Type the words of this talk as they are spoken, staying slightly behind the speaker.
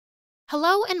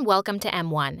Hello and welcome to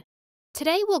M1.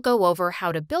 Today we'll go over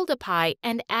how to build a pie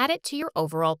and add it to your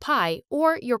overall pie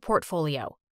or your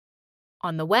portfolio.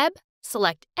 On the web,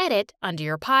 select Edit under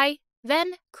your pie,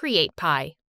 then Create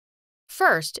Pie.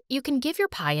 First, you can give your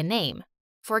pie a name.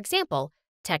 For example,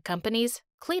 tech companies,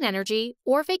 clean energy,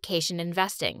 or vacation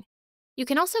investing. You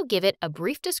can also give it a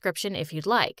brief description if you'd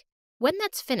like. When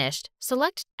that's finished,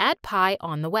 select Add Pie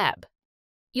on the web.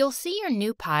 You'll see your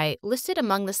new pie listed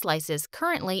among the slices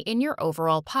currently in your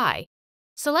overall pie.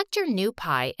 Select your new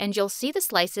pie and you'll see the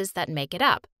slices that make it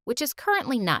up, which is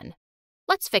currently none.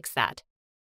 Let's fix that.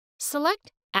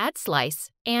 Select Add Slice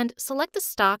and select the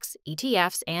stocks,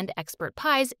 ETFs, and expert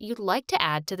pies you'd like to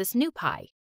add to this new pie.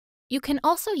 You can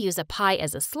also use a pie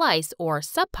as a slice or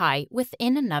sub-pie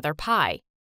within another pie.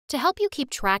 To help you keep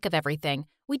track of everything,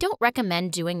 we don't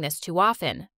recommend doing this too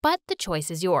often, but the choice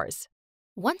is yours.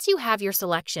 Once you have your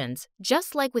selections,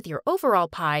 just like with your overall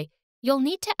pie, you'll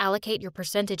need to allocate your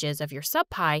percentages of your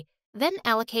sub-pie, then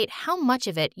allocate how much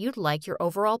of it you'd like your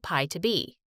overall pie to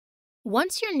be.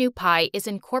 Once your new pie is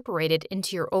incorporated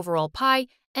into your overall pie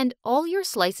and all your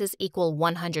slices equal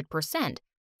 100%,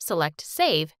 select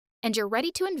Save and you're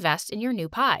ready to invest in your new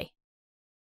pie.